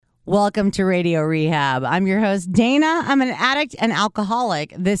Welcome to Radio Rehab. I'm your host, Dana. I'm an addict and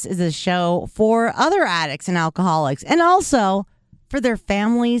alcoholic. This is a show for other addicts and alcoholics, and also for their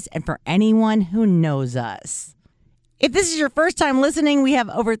families and for anyone who knows us. If this is your first time listening, we have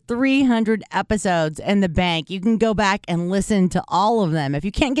over 300 episodes in the bank. You can go back and listen to all of them. If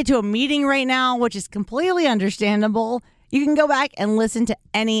you can't get to a meeting right now, which is completely understandable, you can go back and listen to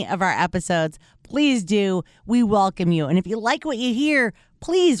any of our episodes. Please do. We welcome you. And if you like what you hear,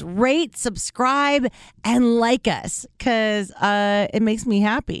 please rate, subscribe, and like us, because it makes me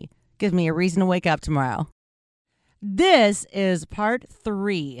happy. Gives me a reason to wake up tomorrow. This is part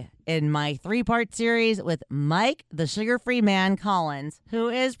 3 in my 3-part series with Mike, the sugar-free man, Collins, who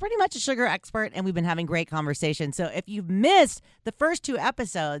is pretty much a sugar expert, and we've been having great conversations. So if you've missed the first 2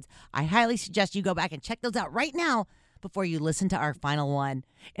 episodes, I highly suggest you go back and check those out right now before you listen to our final one.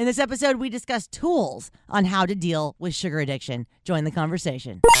 In this episode, we discuss tools on how to deal with sugar addiction. Join the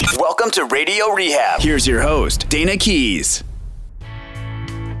conversation. Welcome to Radio Rehab. Here's your host, Dana Keys.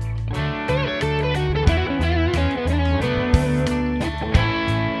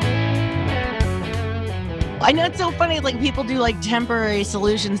 I know it's so funny, like people do like temporary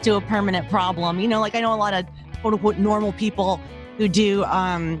solutions to a permanent problem. You know, like I know a lot of quote unquote normal people who do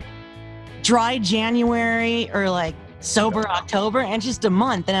dry January or like sober October, and just a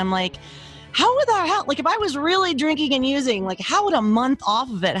month. And I'm like, how would that help? Like if I was really drinking and using, like how would a month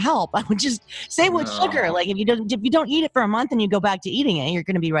off of it help? I would just say with sugar, like if you don't eat it for a month and you go back to eating it, you're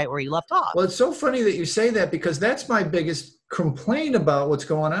going to be right where you left off. Well, it's so funny that you say that, because that's my biggest complaint about what's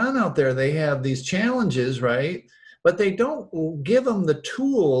going on out there. They have these challenges, right? But they don't give them the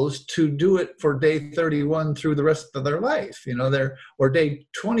tools to do it for day 31 through the rest of their life. You know, or day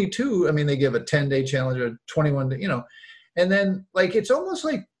 22. I mean, they give a 10-day challenge or 21 day, you know, and then like, it's almost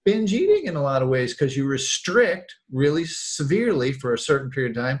like binge eating in a lot of ways, because you restrict really severely for a certain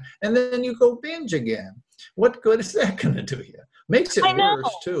period of time, and then you go binge again. What good is that going to do you? Makes it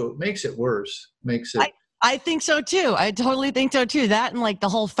worse too. Makes it worse. I think so too. I totally think so too. That and like the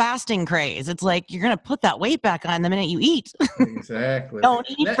whole fasting craze. It's like you're going to put that weight back on the minute you eat. Exactly. Don't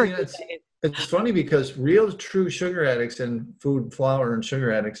eat for it's funny because real true sugar addicts and food, flour, and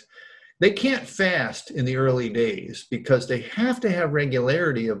sugar addicts, they can't fast in the early days because they have to have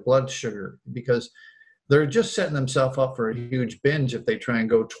regularity of blood sugar, because they're just setting themselves up for a huge binge if they try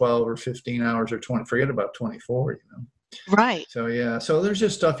and go 12 or 15 hours or 20. Forget about 24, you know. Right. So, yeah. So there's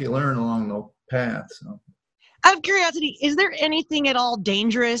just stuff you learn along the path. So. Out of curiosity, is there anything at all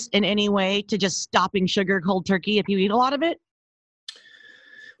dangerous in any way to just stopping sugar cold turkey if you eat a lot of it?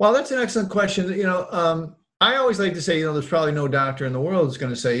 Well, that's an excellent question. You know, I always like to say, you know, there's probably no doctor in the world that's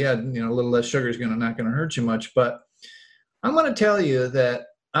going to say, yeah, you know, a little less sugar is not going to hurt you much. But I'm going to tell you that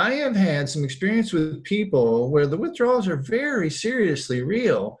I have had some experience with people where the withdrawals are very seriously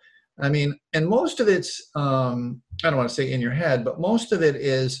real. I mean, and most of it's, I don't want to say in your head, but most of it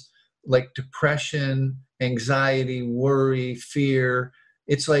is like depression, anxiety, worry, fear.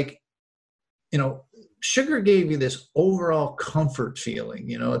 It's like, you know, sugar gave you this overall comfort feeling,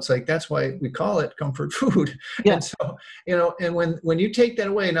 you know, it's like, that's why we call it comfort food. Yeah. And so, you know, and when you take that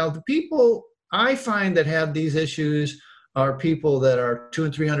away, now the people I find that have these issues are people that are 200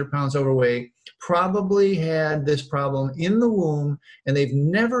 and 300 pounds overweight, probably had this problem in the womb, and they've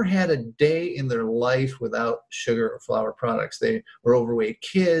never had a day in their life without sugar or flour products. They were overweight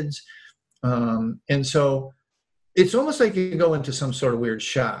kids. And so it's almost like you go into some sort of weird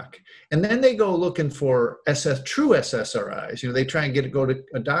shock. And then they go looking for true SSRIs. You know, they try and go to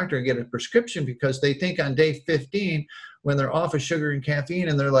a doctor and get a prescription because they think on day 15, when they're off of sugar and caffeine,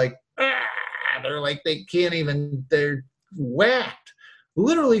 and they're like, they can't even, they're whacked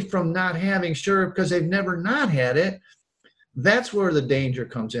literally from not having sugar because they've never not had it. That's where the danger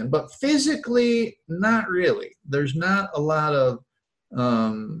comes in. But physically, not really. There's not a lot of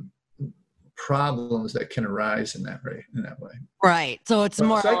problems that can arise in that way. Right. So it's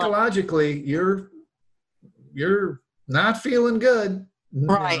more psychologically, you're not feeling good.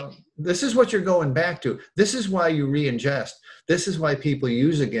 Right. You know, this is what you're going back to. This is why you re-ingest. This is why people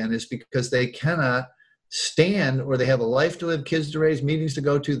use again, is because they cannot stand, or they have a life to live, kids to raise, meetings to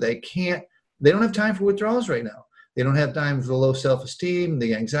go to. They don't have time for withdrawals right now. They don't have time for the low self-esteem,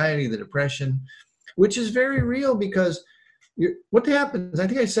 the anxiety, the depression, which is very real, because what happens, I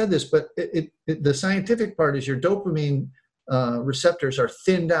think I said this, but the scientific part is your dopamine receptors are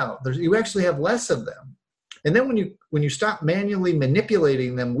thinned out. You actually have less of them. And then when you stop manually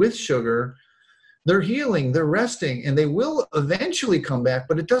manipulating them with sugar, they're healing, they're resting, and they will eventually come back,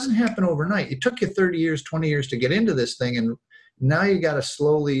 but it doesn't happen overnight. It took you 30 years, 20 years to get into this thing, and now you got to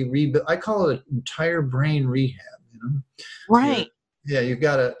slowly rebuild. I call it an entire brain rehab, you know? Right. Yeah, you've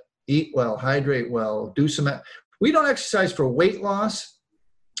got to eat well, hydrate well, we don't exercise for weight loss.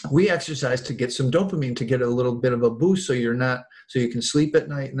 We exercise to get some dopamine, to get a little bit of a boost so you can sleep at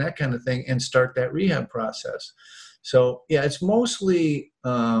night and that kind of thing, and start that rehab process. So yeah, it's mostly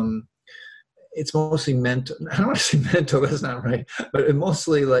mental. I don't want to say mental, that's not right, but it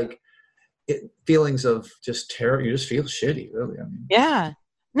mostly like feelings of just terror. You just feel shitty, really. I mean, yeah.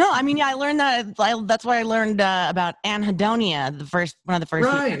 No, I mean, I learned that. That's why I learned about anhedonia, one of the first.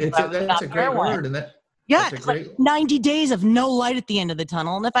 Right, that's a great word, and that. Yeah, it's like 90 days of no light at the end of the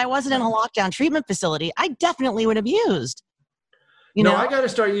tunnel. And if I wasn't in a lockdown treatment facility, I definitely would have used. You know, I got to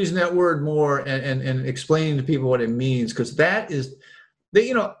start using that word more and explaining to people what it means, because that is,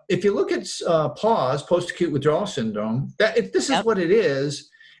 if you look at PAWS, post-acute withdrawal syndrome, this is what it is.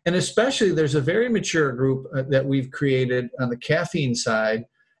 And especially there's a very mature group that we've created on the caffeine side.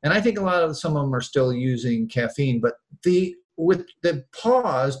 And I think some of them are still using caffeine, but with the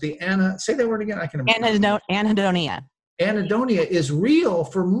PAWS, say that word again. I can remember. Anhedonia. Anhedonia is real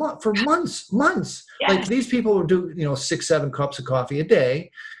for months. Yes. Like these people will do 6-7 cups of coffee a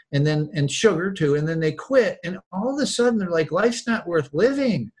day, and sugar too, and then they quit, and all of a sudden they're like, life's not worth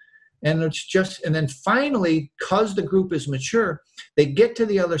living, and and then finally, because the group is mature, they get to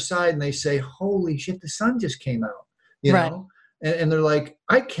the other side and they say, holy shit, the sun just came out, you know, and they're like,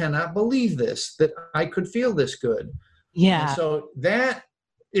 I cannot believe this, that I could feel this good. Yeah. And so that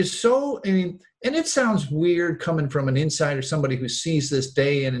is so, and it sounds weird coming from an insider, somebody who sees this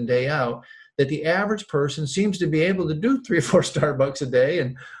day in and day out, that the average person seems to be able to do 3 or 4 Starbucks a day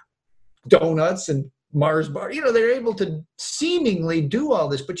and donuts and Mars bar. They're able to seemingly do all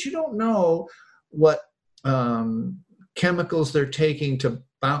this, but you don't know what chemicals they're taking to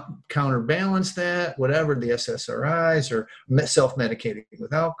counterbalance that, whatever, the SSRIs, or self-medicating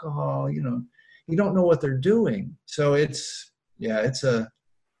with alcohol. You don't know what they're doing. So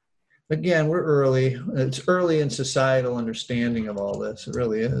again, we're early. It's early in societal understanding of all this. It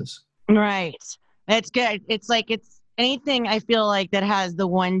really is. Right. It's good. It's anything I feel like that has the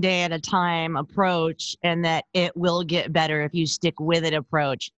one day at a time approach, and that it will get better if you stick with it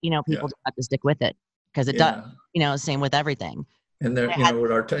approach. People don't have to stick with it, because it does. Same with everything. And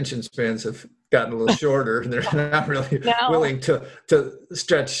with our attention spans have gotten a little shorter, and they're not really willing to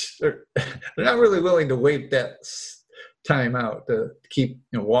stretch. They're not really willing to wait that time out to keep,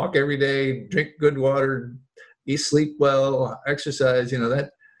 walk every day, drink good water, sleep well, exercise.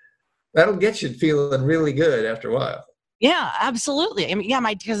 That'll get you feeling really good after a while. Yeah, absolutely. I mean,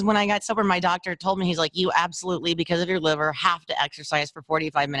 because when I got sober, my doctor told me, he's like, you absolutely, because of your liver, have to exercise for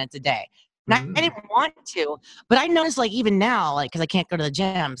 45 minutes a day. And I didn't want to, but I noticed, even now, because I can't go to the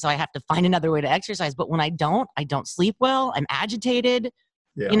gym, so I have to find another way to exercise. But when I don't sleep well. I'm agitated.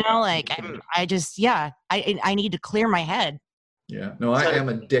 Yeah. I need to clear my head. Yeah. No, I am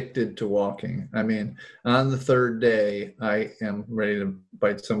addicted to walking. I mean, on the third day, I am ready to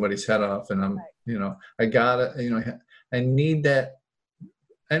bite somebody's head off, and I need that.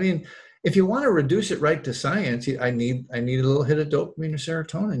 I mean, if you want to reduce it right to science, I need a little hit of dopamine or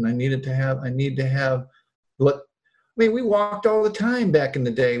serotonin. I need to have we walked all the time back in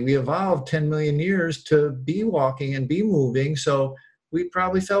the day. We evolved 10 million years to be walking and be moving. So we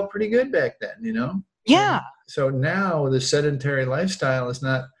probably felt pretty good back then, Yeah. And so now the sedentary lifestyle is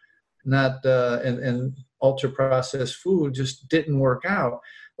not and ultra processed food just didn't work out.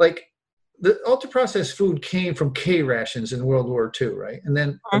 Like, the ultra-processed food came from K rations in World War II, right? And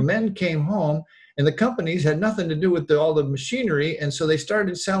then the men came home, and the companies had nothing to do with all the machinery, and so they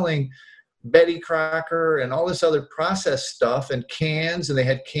started selling Betty Crocker and all this other processed stuff, and cans, and they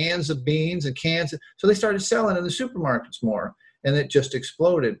had cans of beans and cans. So they started selling in the supermarkets more, and it just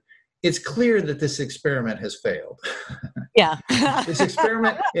exploded. It's clear that this experiment has failed. Yeah. This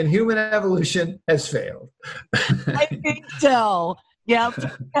experiment in human evolution has failed. I think so. Yep.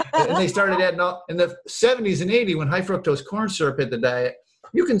 And they started adding up in the 70s and 80s when high fructose corn syrup hit the diet.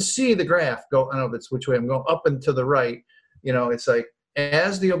 You can see the graph go, I don't know if it's which way I'm going, up and to the right. It's like,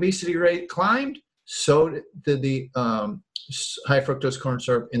 as the obesity rate climbed, so did the high fructose corn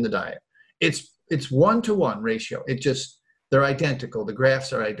syrup in the diet. It's 1-to-1 ratio. They're identical. The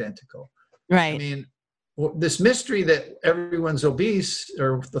graphs are identical. Right. I mean, this mystery that everyone's obese,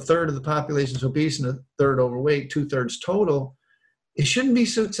 or the third of the population is obese and a third overweight, 2/3 total, it shouldn't be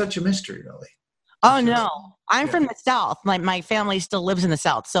such a mystery, really. Oh, no. I'm from the South. My family still lives in the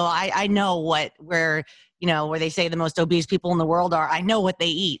South. So I know where they say the most obese people in the world are. I know what they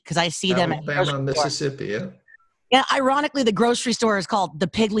eat, because I see them at Alabama, Mississippi, yeah. Yeah, ironically, the grocery store is called the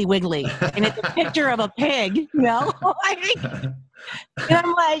Piggly Wiggly, and it's a picture of a pig, And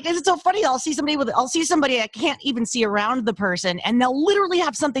I'm like, it's so funny. I'll see somebody I can't even see around the person, and they'll literally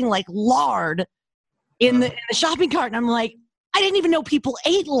have something like lard in the shopping cart. And I'm like, I didn't even know people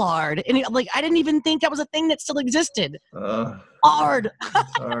ate lard. And like, I didn't even think that was a thing that still existed. Lard.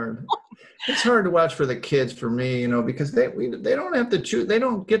 It's hard. It's hard to watch for the kids, for me, because they don't have to choose. They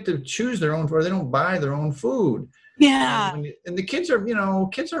don't get to choose their own food. They don't buy their own food. Yeah. And the kids are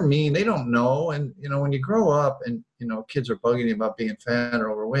mean. They don't know. And, when you grow up and, kids are bugging you about being fat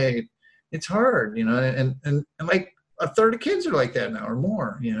or overweight, it's hard, and like a third of kids are like that now or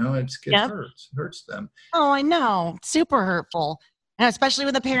more, hurts them. Oh, I know. Super hurtful. And especially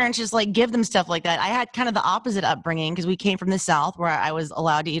when the parents just like give them stuff like that. I had kind of the opposite upbringing because we came from the South where I was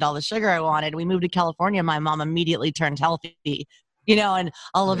allowed to eat all the sugar I wanted. We moved to California. My mom immediately turned healthy, and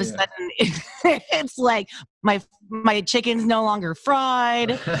all of a sudden it's like my chicken's no longer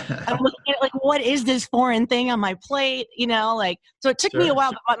fried. I'm looking at like, what is this foreign thing on my plate? So it took me a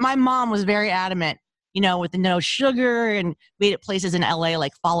while, but my mom was very adamant, with the no sugar, and we ate at places in LA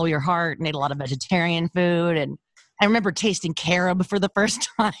like Follow Your Heart and ate a lot of vegetarian food. And I remember tasting carob for the first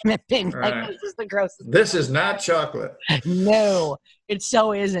time and being like, this is the grossest. This is not chocolate. No, it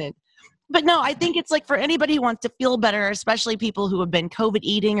so isn't. But no, I think it's like for anybody who wants to feel better, especially people who have been COVID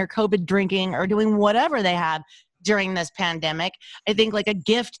eating or COVID drinking or doing whatever they have during this pandemic, I think like a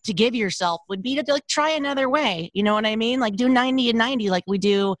gift to give yourself would be to like try another way. You know what I mean? Like do 90 and 90 like we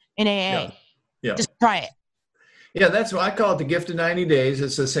do in AA. Yeah. Just try it. Yeah, that's what I call it, the gift of 90 days.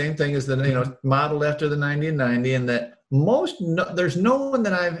 It's the same thing as the, modeled after the 90 and 90, and that there's no one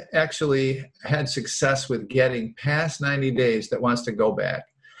that I've actually had success with getting past 90 days that wants to go back.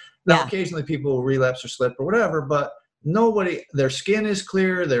 Now, occasionally people will relapse or slip or whatever, but nobody, their skin is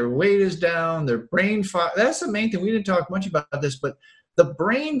clear, their weight is down, their brain fog. That's the main thing. We didn't talk much about this, but the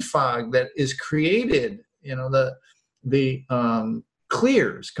brain fog that is created,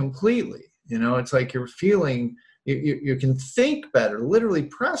 clears completely. It's like you're feeling, you can think better, literally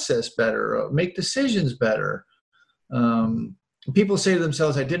process better, make decisions better. People say to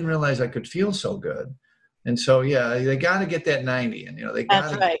themselves, I didn't realize I could feel so good. And so, they got to get that 90, and, they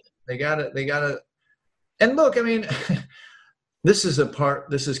got to, and look, I mean, this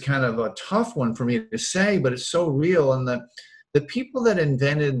is kind of a tough one for me to say, but it's so real. And the people that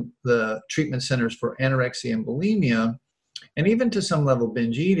invented the treatment centers for anorexia and bulimia, and even to some level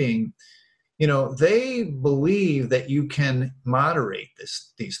binge eating, they believe that you can moderate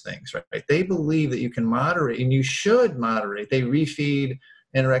these things, right? They believe that you can moderate, and you should moderate. They refeed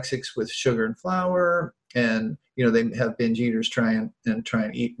anorexics with sugar and flour, and they have binge eaters try and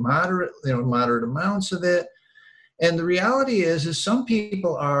eat moderate amounts of it. And the reality is some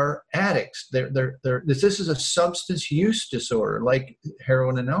people are addicts. This is a substance use disorder, like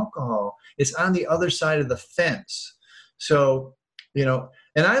heroin and alcohol. It's on the other side of the fence. So,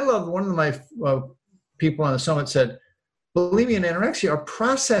 and I love, one of my people on the summit said, bulimia and anorexia are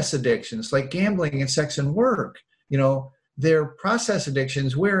process addictions, like gambling and sex and work. They're process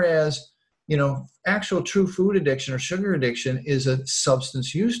addictions, whereas, actual true food addiction or sugar addiction is a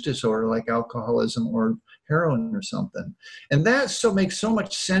substance use disorder like alcoholism or heroin or something. And that makes so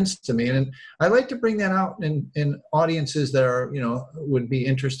much sense to me. And I like to bring that out in audiences that are, would be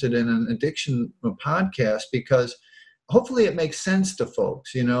interested in an addiction podcast, because hopefully it makes sense to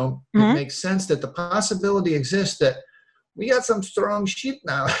folks, It makes sense that the possibility exists that we got some strong shit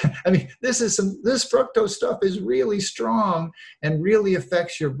now. I mean, this fructose stuff is really strong and really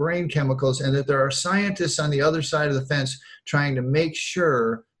affects your brain chemicals, and that there are scientists on the other side of the fence trying to make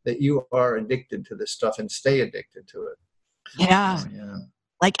sure that you are addicted to this stuff and stay addicted to it. Yeah.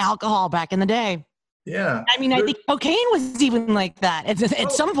 Like alcohol back in the day. Yeah. I mean, I think cocaine was even like that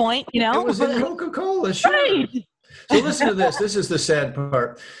at some point, It was in Coca-Cola, sure. Right. So listen to this. This is the sad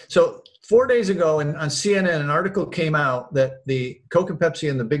part. So 4 days ago on CNN, an article came out that the Coke and Pepsi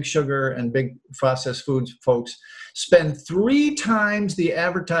and the big sugar and big processed foods folks spend 3 times the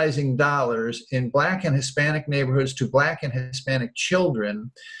advertising dollars in Black and Hispanic neighborhoods to Black and Hispanic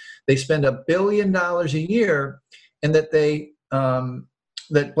children. They spend $1 billion a year, and that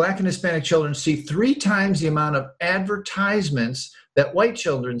that Black and Hispanic children see 3 times the amount of advertisements that white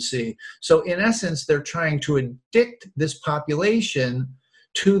children see. So in essence, they're trying to addict this population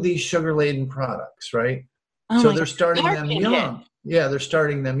to these sugar-laden products, right? Oh, so they're starting them young. Yeah, they're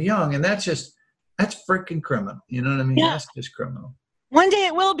starting them young. And that's freaking criminal. You know what I mean? Yeah. That's just criminal. One day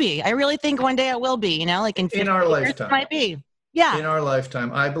it will be. I really think one day it will be, like in our lifetime. It might be. Yeah. In our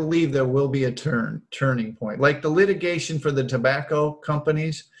lifetime, I believe there will be a turning point. Like the litigation for the tobacco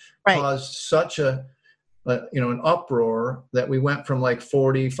companies caused such an uproar that we went from like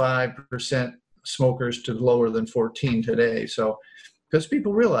 45% smokers to lower than 14 today. So, because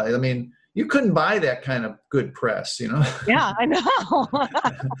people realize, I mean, you couldn't buy that kind of good press, you know? Yeah, I know.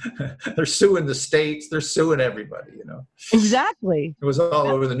 They're suing the states. They're suing everybody, you know? Exactly. It was all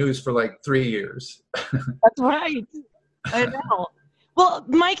over the news for like 3 years. That's right. I know. Well,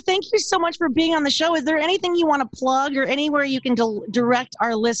 Mike, thank you so much for being on the show. Is there anything you want to plug or anywhere you can direct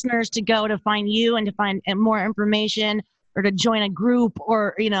our listeners to go to find you and to find more information or to join a group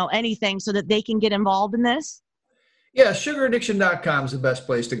or, you know, anything so that they can get involved in this? Yeah, sugaraddiction.com is the best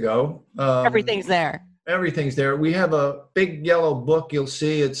place to go. Everything's there. Everything's there. We have a big yellow book. You'll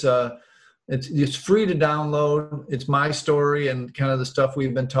see it's free to download. It's my story and kind of the stuff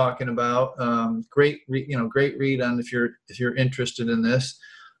we've been talking about. Great read on if you're interested in this.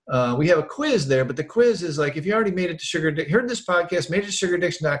 We have a quiz there, but the quiz is like if you already made it to heard this podcast, made it to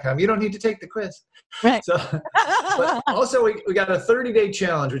sugaraddiction.com. You don't need to take the quiz. Right. So, but also we got a 30-day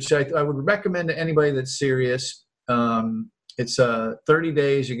challenge, which I would recommend to anybody that's serious. It's 30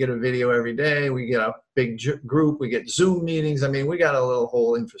 days. You get a video every day. We get a big group. We get Zoom meetings. I mean, we got a little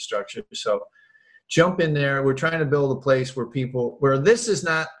whole infrastructure. So jump in there. We're trying to build a place where this is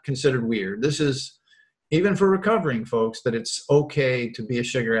not considered weird. This is even for recovering folks that it's okay to be a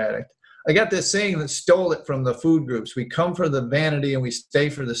sugar addict. I got this saying that stole it from the food groups. We come for the vanity and we stay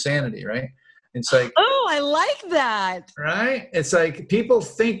for the sanity, right? It's like, oh, I like that. Right? It's like people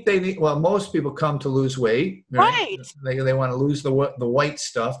think most people come to lose weight. Right. They want to lose the white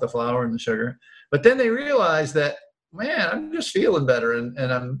stuff, the flour and the sugar. But then they realize that, man, I'm just feeling better and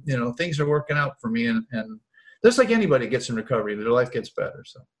I'm, things are working out for me. And just like anybody gets in recovery, their life gets better.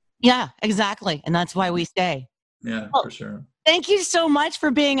 So. Yeah, exactly. And that's why we stay. Yeah, for sure. Thank you so much for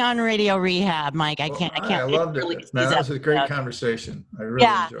being on Radio Rehab, Mike. I loved it. Man, that was a great conversation. I really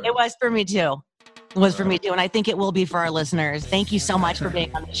enjoyed it. It was for me too. It was for me too. And I think it will be for our listeners. Thank you so much for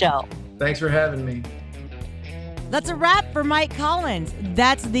being on the show. Thanks for having me. That's a wrap for Mike Collins.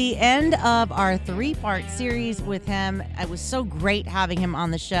 That's the end of our 3-part series with him. It was so great having him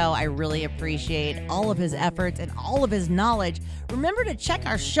on the show. I really appreciate all of his efforts and all of his knowledge. Remember to check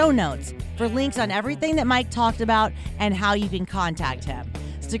our show notes for links on everything that Mike talked about and how you can contact him.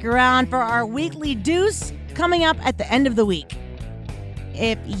 Stick around for our weekly deuce coming up at the end of the week.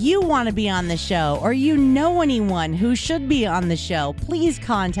 If you want to be on the show or you know anyone who should be on the show, please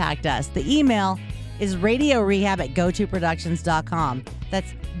contact us. The email is radiorehab@gotoproductions.com.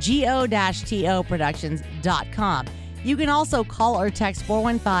 That's go-to productions.com. You can also call or text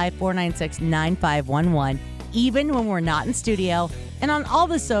 415-496-9511, even when we're not in studio. And on all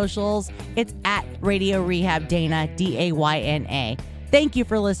the socials, it's at Radio Rehab Dana, Dayna. Thank you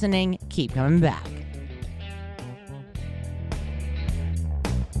for listening. Keep coming back.